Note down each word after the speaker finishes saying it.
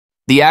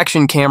The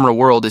action camera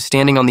world is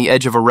standing on the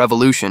edge of a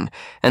revolution,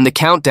 and the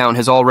countdown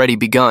has already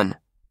begun.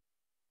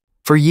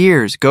 For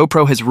years,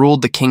 GoPro has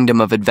ruled the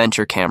kingdom of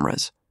adventure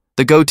cameras,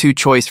 the go-to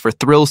choice for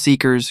thrill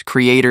seekers,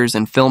 creators,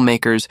 and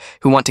filmmakers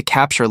who want to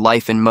capture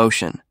life in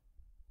motion.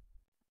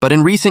 But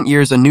in recent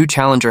years, a new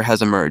challenger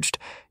has emerged,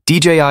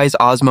 DJI's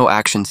Osmo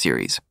Action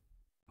series.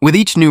 With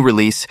each new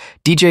release,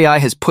 DJI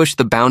has pushed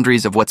the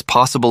boundaries of what's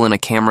possible in a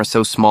camera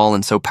so small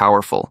and so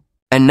powerful.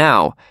 And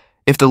now,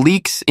 if the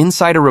leaks,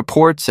 insider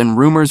reports, and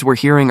rumors we're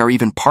hearing are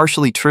even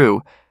partially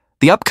true,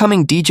 the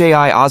upcoming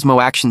DJI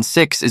Osmo Action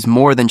 6 is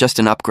more than just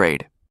an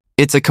upgrade.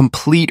 It's a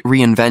complete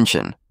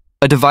reinvention,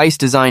 a device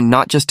designed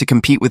not just to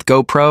compete with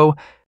GoPro,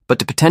 but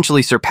to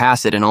potentially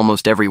surpass it in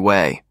almost every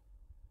way.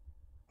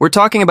 We're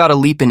talking about a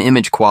leap in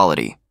image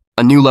quality,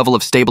 a new level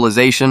of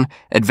stabilization,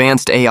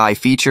 advanced AI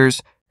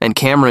features, and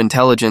camera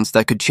intelligence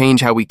that could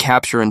change how we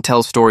capture and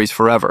tell stories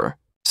forever.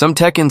 Some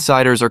tech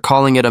insiders are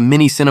calling it a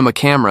mini cinema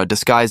camera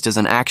disguised as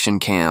an action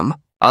cam.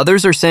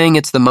 Others are saying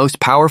it's the most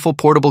powerful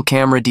portable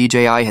camera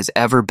DJI has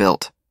ever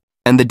built.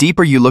 And the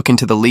deeper you look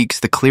into the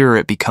leaks, the clearer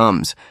it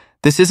becomes.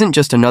 This isn't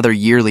just another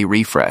yearly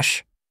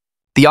refresh.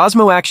 The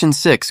Osmo Action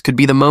 6 could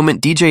be the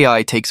moment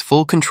DJI takes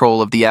full control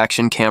of the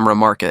action camera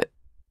market.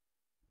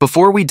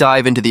 Before we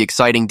dive into the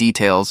exciting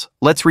details,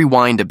 let's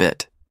rewind a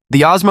bit.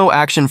 The Osmo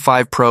Action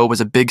 5 Pro was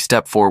a big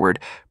step forward,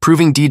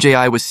 proving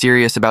DJI was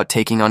serious about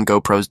taking on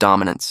GoPro's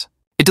dominance.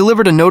 It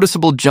delivered a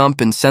noticeable jump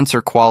in sensor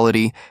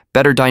quality,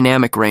 better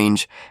dynamic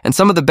range, and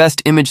some of the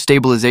best image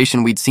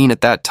stabilization we'd seen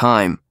at that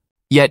time.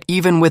 Yet,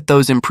 even with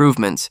those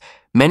improvements,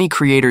 many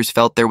creators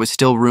felt there was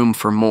still room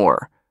for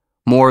more.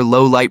 More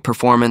low-light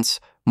performance,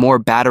 more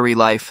battery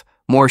life,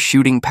 more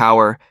shooting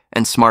power,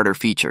 and smarter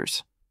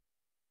features.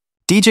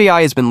 DJI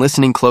has been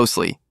listening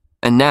closely,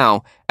 and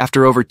now,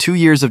 after over 2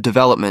 years of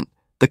development,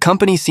 the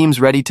company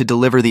seems ready to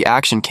deliver the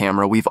action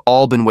camera we've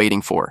all been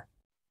waiting for.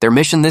 Their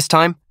mission this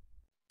time?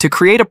 To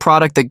create a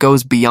product that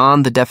goes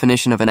beyond the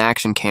definition of an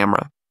action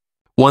camera,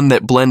 one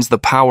that blends the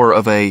power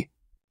of a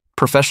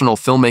professional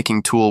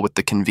filmmaking tool with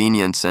the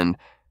convenience and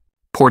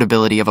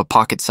portability of a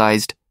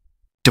pocket-sized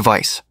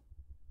device.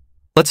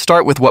 Let's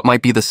start with what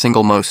might be the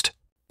single most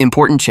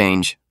important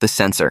change, the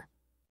sensor.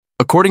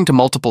 According to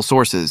multiple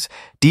sources,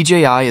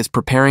 DJI is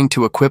preparing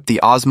to equip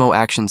the Osmo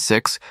Action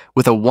 6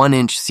 with a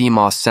 1-inch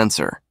CMOS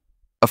sensor,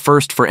 a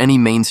first for any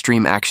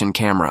mainstream action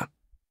camera.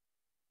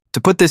 To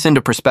put this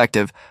into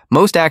perspective,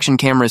 most action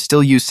cameras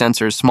still use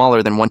sensors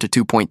smaller than 1 to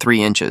 2.3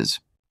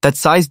 inches. That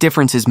size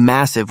difference is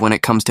massive when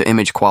it comes to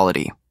image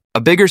quality.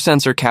 A bigger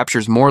sensor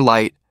captures more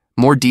light,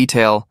 more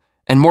detail,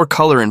 and more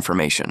color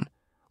information,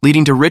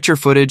 leading to richer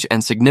footage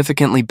and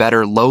significantly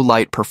better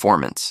low-light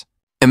performance.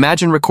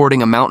 Imagine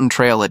recording a mountain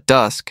trail at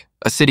dusk,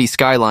 a city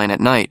skyline at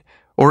night,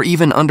 or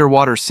even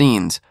underwater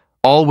scenes,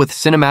 all with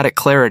cinematic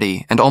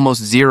clarity and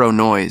almost zero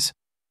noise.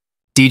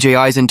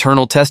 DJI's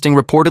internal testing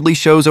reportedly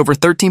shows over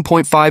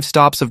 13.5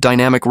 stops of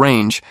dynamic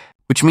range,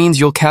 which means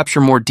you'll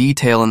capture more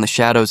detail in the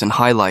shadows and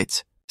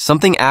highlights,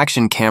 something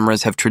action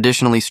cameras have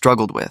traditionally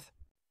struggled with.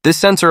 This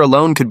sensor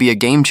alone could be a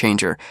game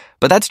changer,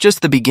 but that's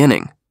just the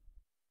beginning.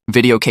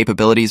 Video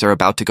capabilities are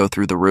about to go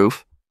through the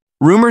roof.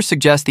 Rumors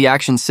suggest the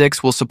Action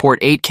 6 will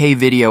support 8K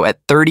video at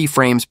 30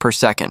 frames per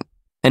second,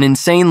 an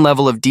insane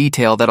level of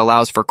detail that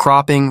allows for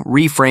cropping,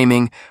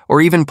 reframing,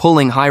 or even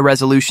pulling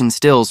high-resolution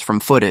stills from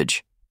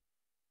footage.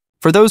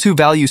 For those who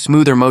value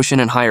smoother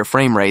motion and higher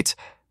frame rates,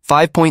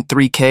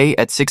 5.3K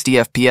at 60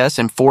 FPS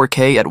and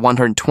 4K at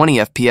 120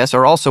 FPS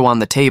are also on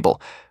the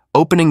table,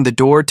 opening the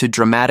door to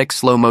dramatic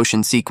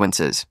slow-motion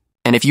sequences.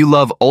 And if you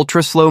love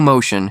ultra-slow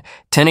motion,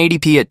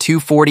 1080p at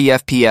 240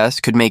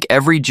 FPS could make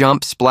every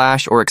jump,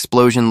 splash, or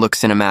explosion look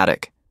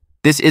cinematic.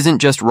 This isn't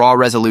just raw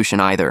resolution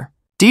either.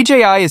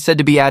 DJI is said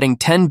to be adding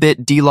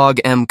 10-bit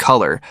D-Log-M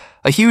color,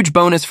 a huge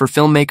bonus for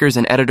filmmakers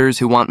and editors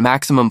who want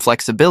maximum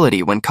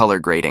flexibility when color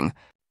grading.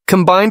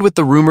 Combined with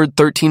the rumored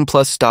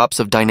 13+ stops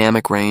of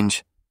dynamic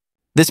range,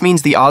 this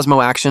means the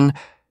Osmo Action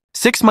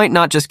 6 might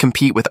not just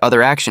compete with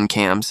other action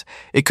cams,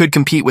 it could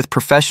compete with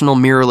professional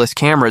mirrorless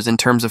cameras in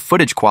terms of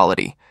footage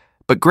quality.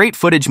 But great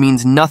footage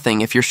means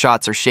nothing if your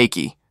shots are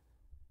shaky.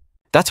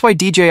 That's why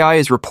DJI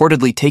is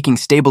reportedly taking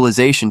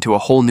stabilization to a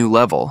whole new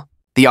level.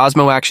 The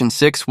Osmo Action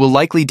 6 will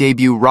likely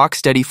debut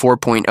Rocksteady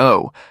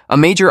 4.0, a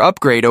major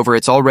upgrade over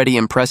its already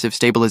impressive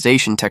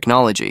stabilization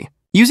technology.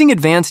 Using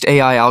advanced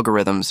AI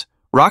algorithms,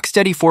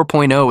 Rocksteady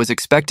 4.0 is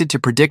expected to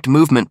predict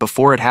movement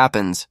before it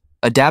happens,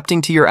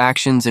 adapting to your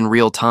actions in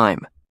real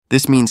time.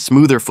 This means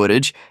smoother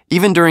footage,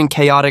 even during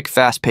chaotic,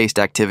 fast-paced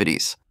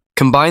activities.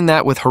 Combine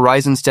that with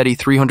horizon-steady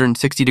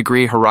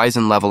 360-degree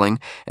horizon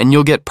leveling, and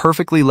you'll get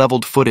perfectly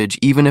leveled footage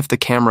even if the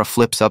camera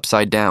flips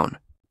upside down.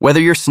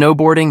 Whether you're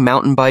snowboarding,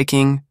 mountain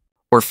biking,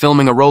 or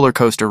filming a roller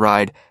coaster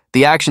ride,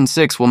 the Action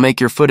 6 will make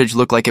your footage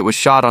look like it was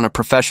shot on a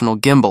professional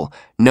gimbal,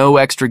 no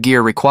extra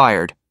gear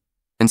required.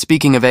 And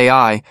speaking of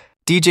AI,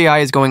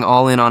 DJI is going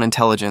all in on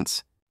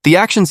intelligence. The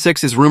Action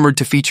 6 is rumored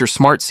to feature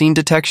smart scene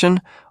detection,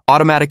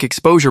 automatic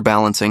exposure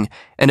balancing,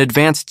 and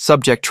advanced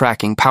subject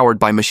tracking powered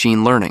by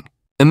machine learning.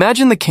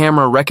 Imagine the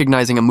camera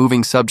recognizing a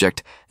moving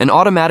subject and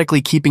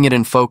automatically keeping it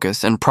in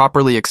focus and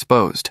properly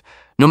exposed,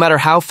 no matter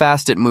how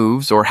fast it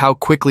moves or how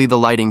quickly the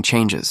lighting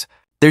changes.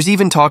 There's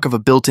even talk of a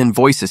built-in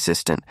voice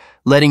assistant,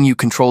 letting you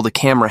control the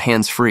camera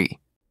hands-free.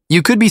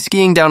 You could be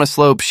skiing down a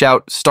slope,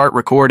 shout, "Start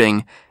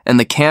recording," and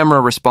the camera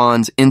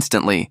responds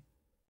instantly.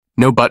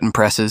 No button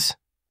presses.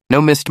 No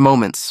missed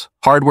moments.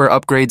 Hardware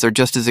upgrades are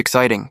just as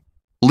exciting.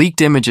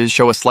 Leaked images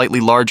show a slightly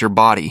larger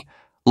body,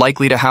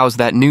 likely to house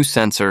that new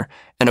sensor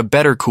and a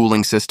better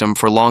cooling system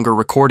for longer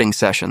recording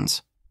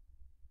sessions.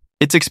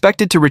 It's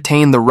expected to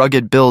retain the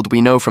rugged build we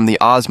know from the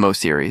Osmo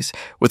series,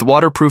 with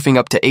waterproofing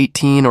up to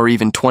 18 or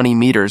even 20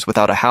 meters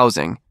without a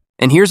housing.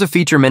 And here's a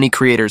feature many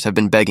creators have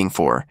been begging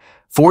for: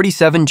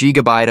 47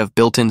 GB of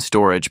built-in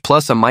storage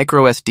plus a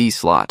micro SD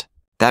slot.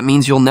 That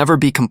means you'll never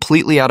be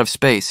completely out of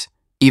space,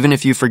 even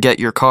if you forget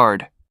your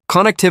card.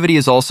 Connectivity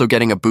is also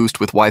getting a boost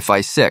with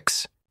Wi-Fi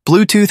 6,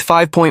 Bluetooth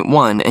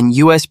 5.1, and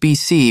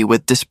USB-C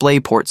with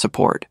DisplayPort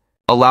support,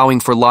 allowing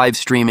for live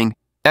streaming,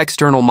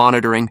 external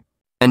monitoring,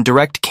 and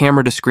direct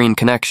camera-to-screen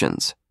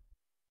connections.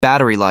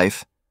 Battery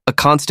life, a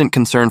constant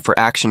concern for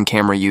action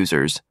camera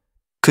users,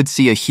 could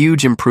see a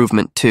huge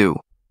improvement too.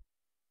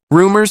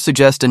 Rumors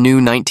suggest a new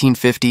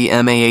 1950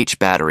 mAh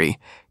battery,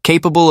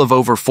 capable of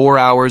over 4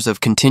 hours of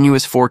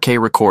continuous 4K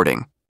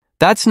recording.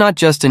 That's not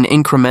just an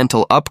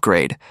incremental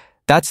upgrade,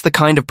 that's the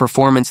kind of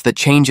performance that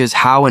changes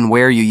how and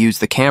where you use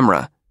the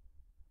camera.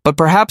 But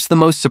perhaps the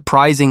most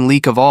surprising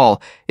leak of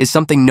all is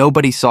something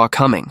nobody saw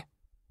coming: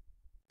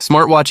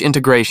 smartwatch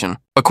integration.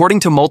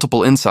 According to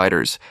multiple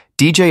insiders,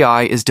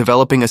 DJI is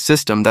developing a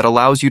system that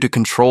allows you to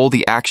control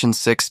the Action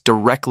 6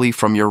 directly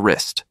from your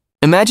wrist.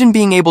 Imagine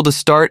being able to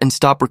start and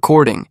stop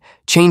recording,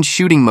 change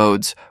shooting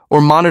modes, or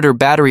monitor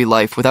battery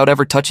life without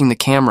ever touching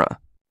the camera.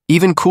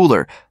 Even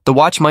cooler, the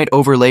watch might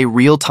overlay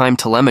real-time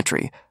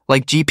telemetry,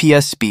 like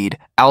GPS speed,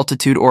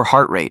 altitude, or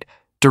heart rate,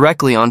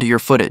 directly onto your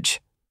footage.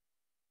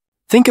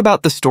 Think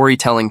about the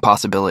storytelling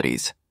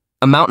possibilities: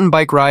 a mountain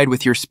bike ride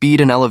with your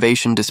speed and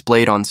elevation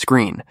displayed on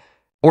screen,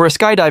 or a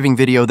skydiving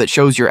video that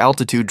shows your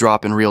altitude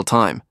drop in real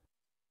time.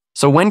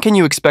 So when can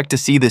you expect to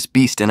see this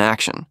beast in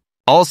action?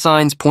 All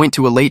signs point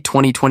to a late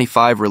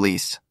 2025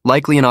 release,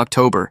 likely in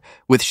October,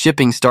 with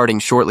shipping starting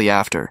shortly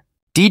after.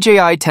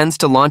 DJI tends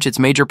to launch its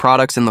major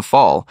products in the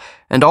fall,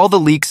 and all the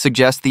leaks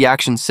suggest the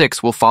Action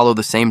 6 will follow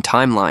the same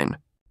timeline.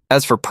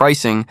 As for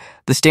pricing,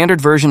 the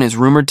standard version is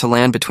rumored to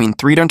land between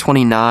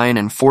 $329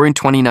 and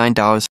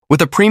 $429,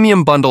 with a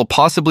premium bundle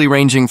possibly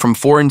ranging from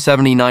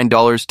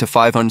 $479 to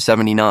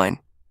 $579.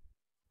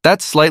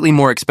 That's slightly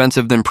more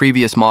expensive than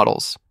previous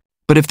models.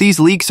 But if these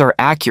leaks are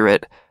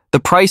accurate, the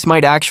price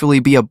might actually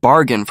be a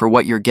bargain for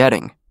what you're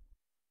getting.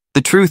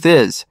 The truth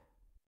is,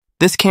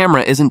 this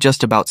camera isn't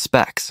just about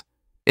specs.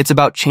 It's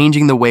about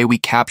changing the way we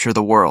capture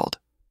the world.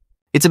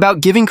 It's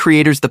about giving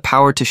creators the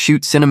power to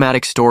shoot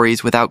cinematic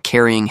stories without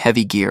carrying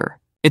heavy gear.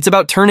 It's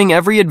about turning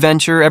every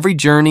adventure, every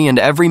journey, and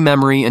every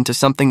memory into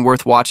something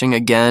worth watching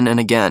again and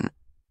again.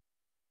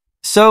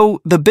 So,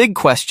 the big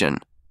question: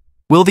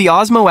 will the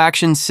Osmo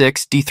Action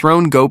 6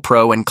 dethrone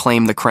GoPro and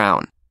claim the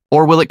crown?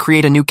 Or will it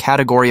create a new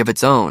category of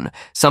its own,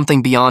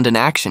 something beyond an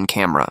action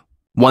camera?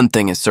 One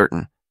thing is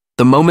certain: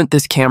 the moment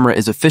this camera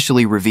is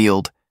officially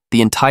revealed,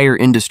 the entire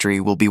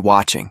industry will be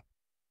watching.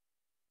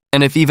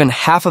 And if even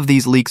half of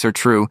these leaks are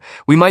true,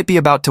 we might be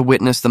about to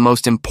witness the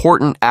most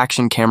important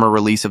action camera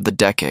release of the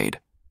decade.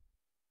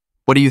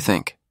 What do you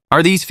think?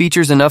 Are these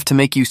features enough to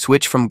make you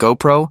switch from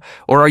GoPro,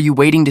 or are you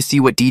waiting to see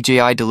what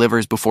DJI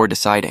delivers before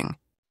deciding?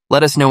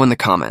 Let us know in the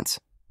comments.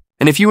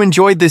 And if you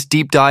enjoyed this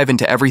deep dive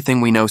into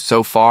everything we know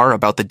so far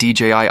about the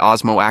DJI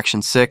Osmo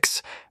Action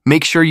 6,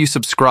 make sure you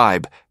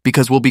subscribe,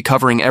 because we'll be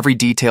covering every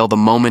detail the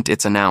moment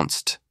it's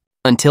announced.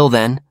 Until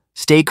then,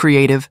 stay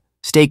creative,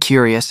 stay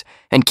curious,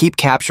 and keep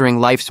capturing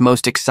life's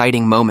most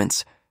exciting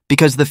moments,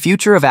 because the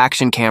future of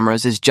action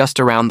cameras is just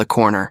around the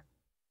corner.